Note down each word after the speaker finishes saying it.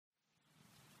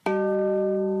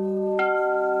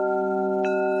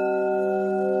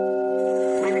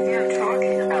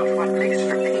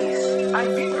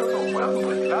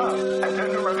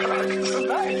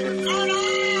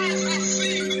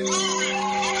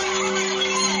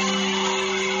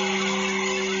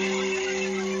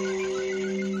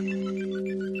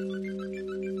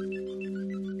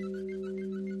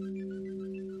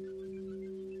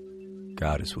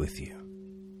God is with you.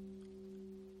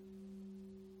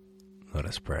 Let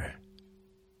us pray.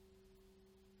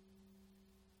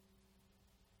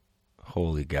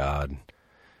 Holy God,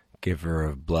 giver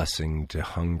of blessing to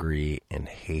hungry and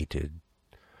hated,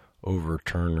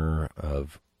 overturner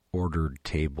of ordered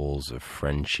tables of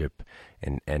friendship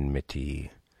and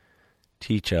enmity,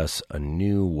 teach us a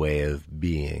new way of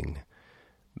being,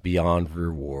 beyond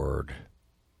reward,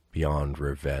 beyond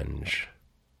revenge,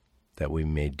 that we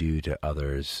may do to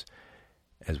others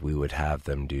as we would have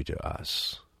them do to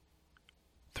us,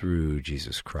 through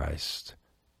Jesus Christ,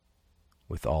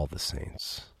 with all the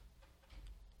saints.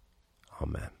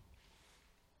 Amen.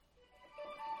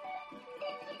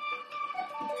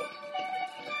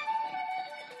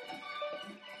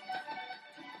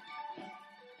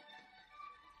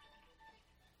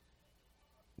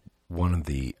 One of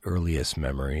the earliest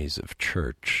memories of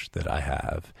church that I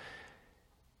have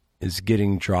is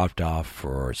getting dropped off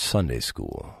for Sunday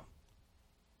school.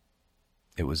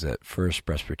 It was at First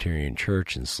Presbyterian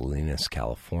Church in Salinas,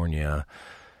 California.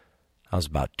 I was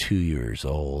about 2 years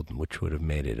old, which would have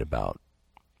made it about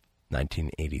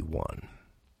 1981.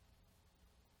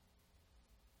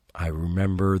 I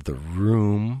remember the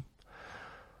room,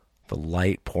 the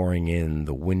light pouring in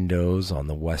the windows on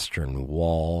the western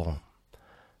wall,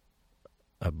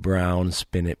 a brown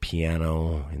spinet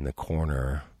piano in the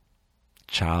corner,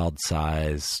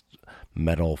 child-sized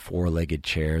metal four-legged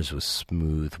chairs with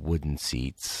smooth wooden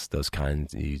seats, those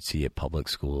kinds you'd see at public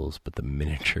schools, but the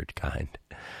miniatured kind,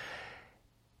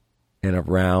 and a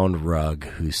round rug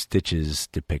whose stitches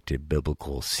depicted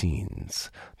biblical scenes,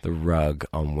 the rug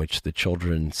on which the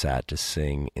children sat to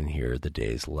sing and hear the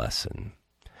day's lesson.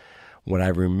 What I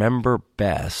remember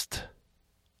best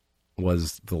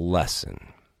was the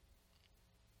lesson.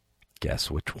 Guess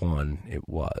which one it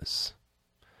was.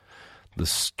 The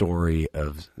story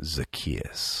of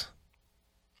Zacchaeus.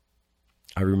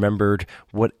 I remembered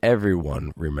what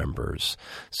everyone remembers.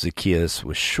 Zacchaeus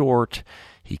was short.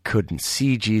 He couldn't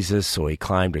see Jesus, so he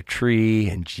climbed a tree,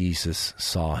 and Jesus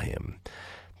saw him.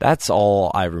 That's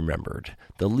all I remembered.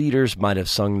 The leaders might have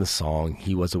sung the song,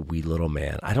 "He was a wee little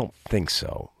man." I don't think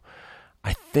so.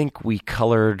 I think we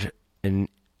colored an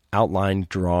outline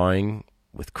drawing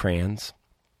with crayons.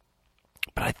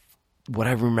 But what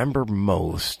I remember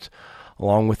most,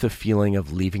 along with the feeling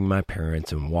of leaving my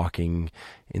parents and walking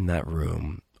in that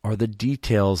room, are the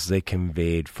details they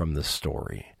conveyed from the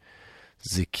story.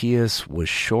 Zacchaeus was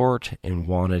short and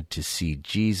wanted to see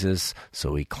Jesus,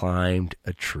 so he climbed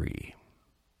a tree.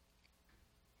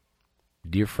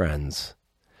 Dear friends,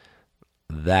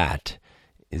 that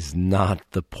is not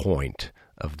the point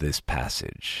of this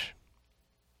passage.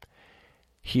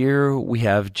 Here we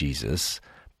have Jesus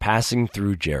passing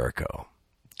through Jericho.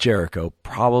 Jericho,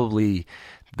 probably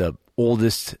the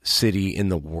oldest city in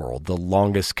the world, the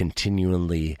longest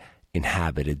continually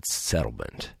inhabited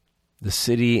settlement. The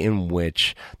city in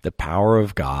which the power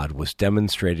of God was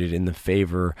demonstrated in the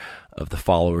favor of the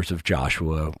followers of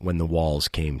Joshua when the walls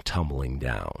came tumbling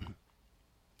down.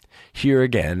 Here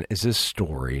again is a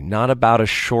story not about a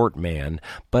short man,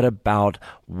 but about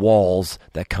walls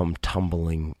that come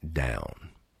tumbling down.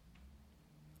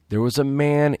 There was a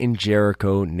man in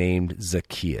Jericho named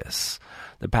Zacchaeus.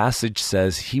 The passage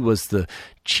says he was the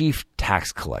chief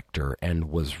tax collector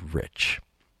and was rich.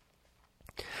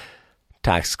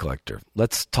 Tax collector.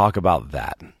 Let's talk about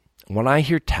that. When I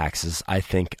hear taxes, I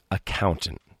think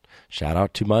accountant. Shout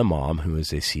out to my mom, who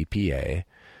is a CPA.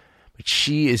 But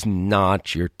she is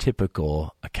not your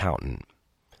typical accountant.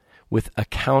 With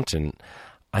accountant,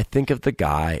 I think of the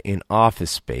guy in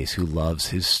Office Space who loves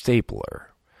his stapler.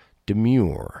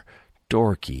 Demure,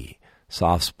 dorky,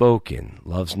 soft-spoken,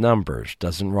 loves numbers,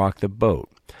 doesn't rock the boat.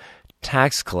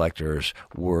 Tax collectors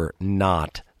were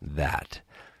not that.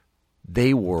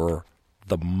 They were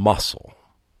the muscle.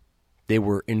 They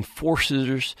were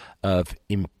enforcers of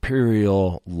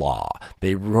imperial law.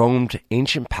 They roamed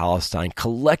ancient Palestine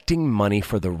collecting money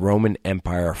for the Roman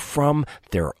Empire from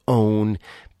their own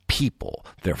people,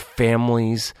 their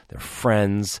families, their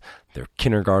friends, their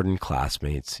kindergarten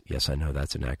classmates. Yes, I know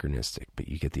that's anachronistic, but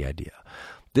you get the idea.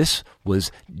 This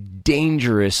was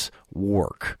dangerous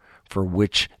work for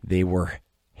which they were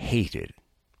hated.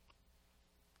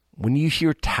 When you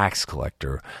hear tax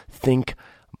collector, think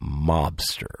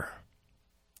mobster.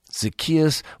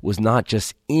 Zacchaeus was not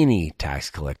just any tax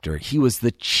collector. He was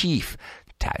the chief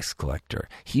tax collector.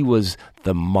 He was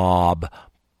the mob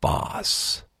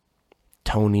boss.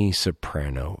 Tony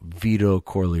Soprano, Vito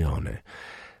Corleone,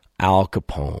 Al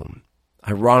Capone.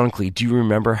 Ironically, do you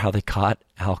remember how they caught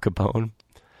Al Capone?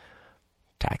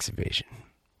 Tax evasion.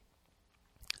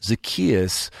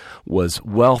 Zacchaeus was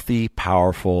wealthy,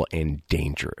 powerful, and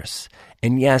dangerous.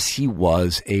 And yes, he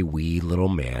was a wee little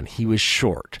man. He was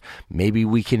short. Maybe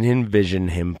we can envision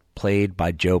him played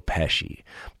by Joe Pesci.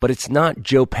 But it's not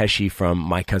Joe Pesci from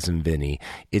My Cousin Vinny.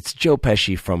 It's Joe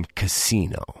Pesci from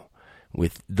Casino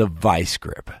with the vice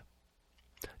grip.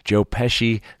 Joe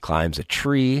Pesci climbs a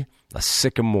tree, a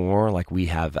sycamore like we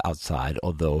have outside,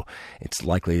 although it's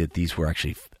likely that these were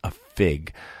actually a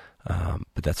fig,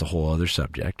 but that's a whole other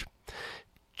subject.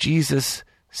 Jesus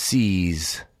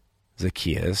sees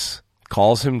Zacchaeus,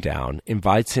 calls him down,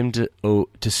 invites him to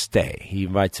stay. He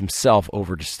invites himself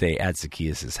over to stay at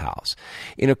Zacchaeus' house.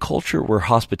 In a culture where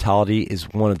hospitality is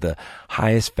one of the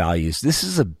highest values, this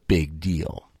is a big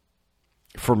deal.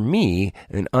 For me,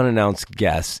 an unannounced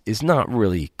guest is not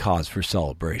really cause for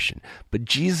celebration, but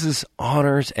Jesus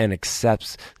honors and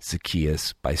accepts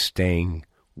Zacchaeus by staying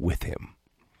with him.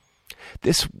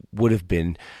 This would have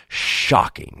been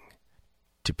shocking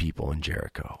to people in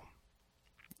Jericho.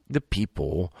 The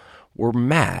people were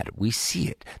mad. We see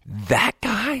it. That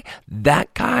guy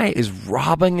is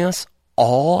robbing us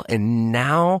all, and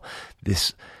now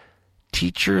this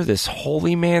teacher, this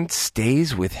holy man,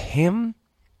 stays with him?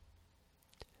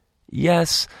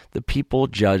 Yes, the people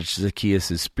judged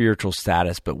Zacchaeus' spiritual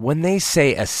status, but when they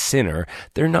say a sinner,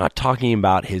 they're not talking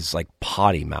about his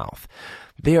potty mouth.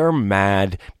 They are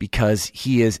mad because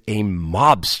he is a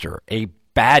mobster, a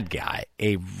bad guy,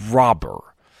 a robber.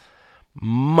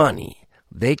 Money.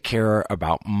 They care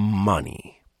about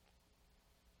money.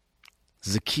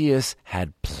 Zacchaeus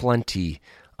had plenty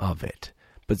of it.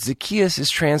 But Zacchaeus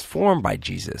is transformed by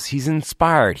Jesus. He's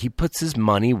inspired. He puts his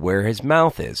money where his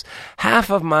mouth is. Half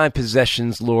of my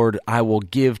possessions, Lord, I will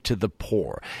give to the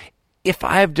poor. If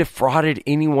I have defrauded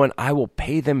anyone, I will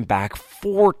pay them back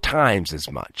 4 times as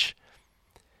much.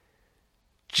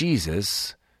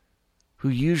 Jesus, who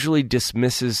usually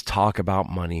dismisses talk about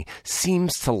money,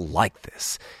 seems to like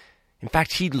this. In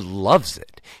fact, he loves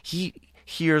it. He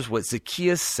hears what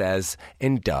Zacchaeus says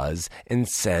and does and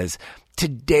says,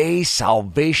 "Today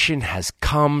salvation has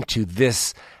come to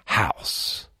this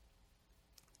house."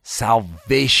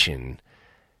 Salvation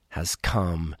has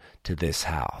come to this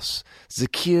house.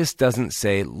 Zacchaeus doesn't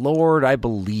say, "Lord, I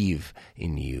believe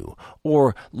in you,"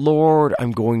 or "Lord,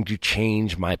 I'm going to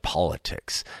change my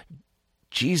politics."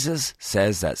 Jesus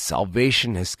says that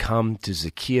salvation has come to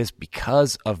Zacchaeus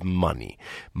because of money.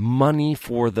 Money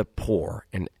for the poor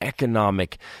and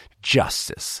economic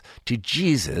justice. To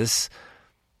Jesus,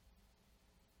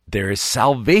 there is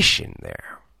salvation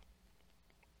there.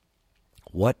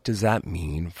 What does that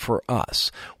mean for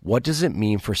us? What does it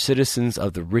mean for citizens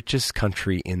of the richest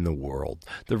country in the world,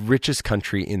 the richest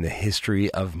country in the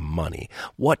history of money?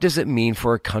 What does it mean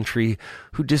for a country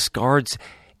who discards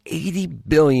 80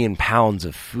 billion pounds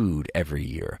of food every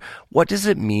year? What does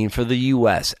it mean for the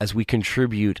U.S. as we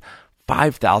contribute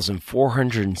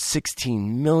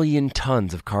 5,416 million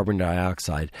tons of carbon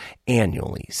dioxide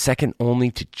annually, second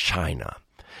only to China?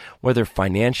 Whether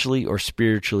financially or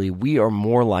spiritually, we are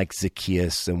more like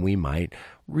Zacchaeus than we might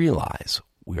realize.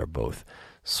 We are both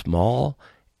small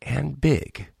and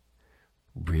big,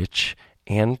 rich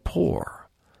and poor,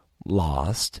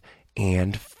 lost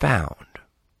and found.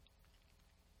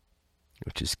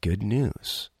 Which is good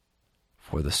news,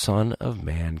 for the Son of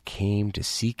Man came to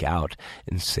seek out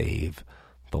and save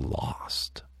the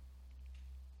lost.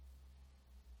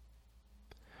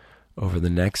 Over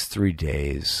the next 3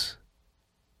 days,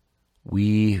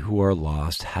 we who are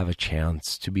lost have a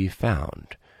chance to be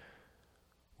found.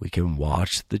 We can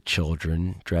watch the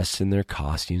children dressed in their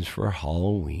costumes for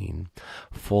Halloween,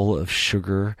 full of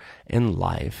sugar and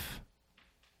life,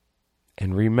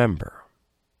 and remember.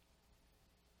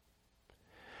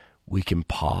 We can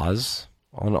pause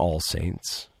on All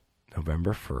Saints,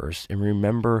 November 1st, and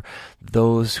remember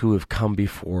those who have come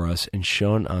before us and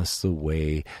shown us the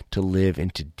way to live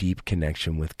into deep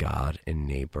connection with God and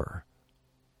neighbor.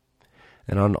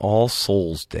 And on All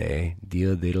Souls Day,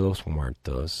 Dia de los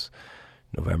Muertos,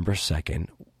 November 2nd,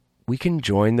 we can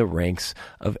join the ranks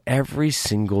of every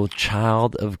single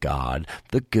child of God,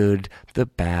 the good, the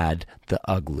bad, the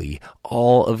ugly,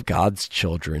 all of God's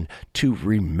children, to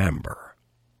remember.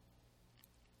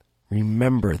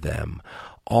 Remember them,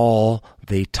 all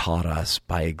they taught us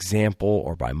by example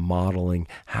or by modeling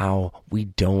how we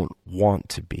don't want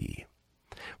to be.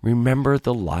 Remember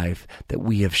the life that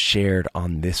we have shared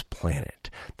on this planet.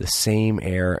 The same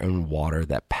air and water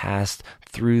that passed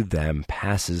through them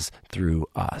passes through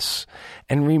us.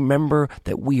 And remember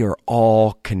that we are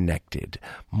all connected,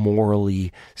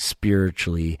 morally,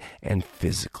 spiritually, and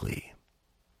physically.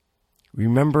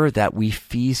 Remember that we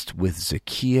feast with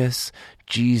Zacchaeus,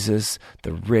 Jesus,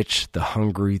 the rich, the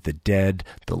hungry, the dead,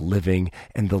 the living,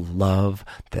 and the love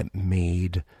that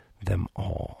made them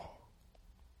all.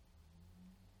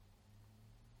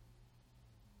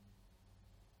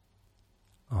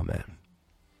 Amen.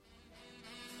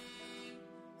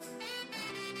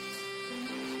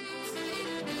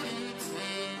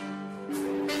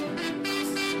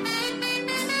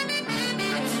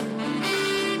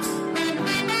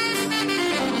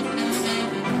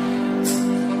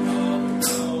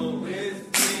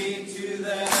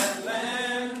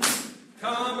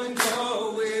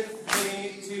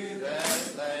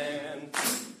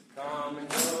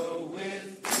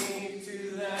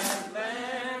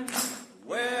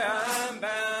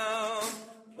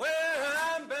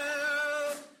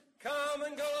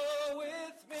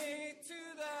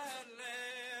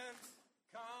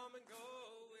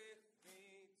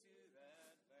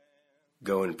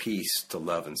 Go in peace to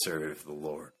love and serve the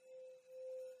Lord.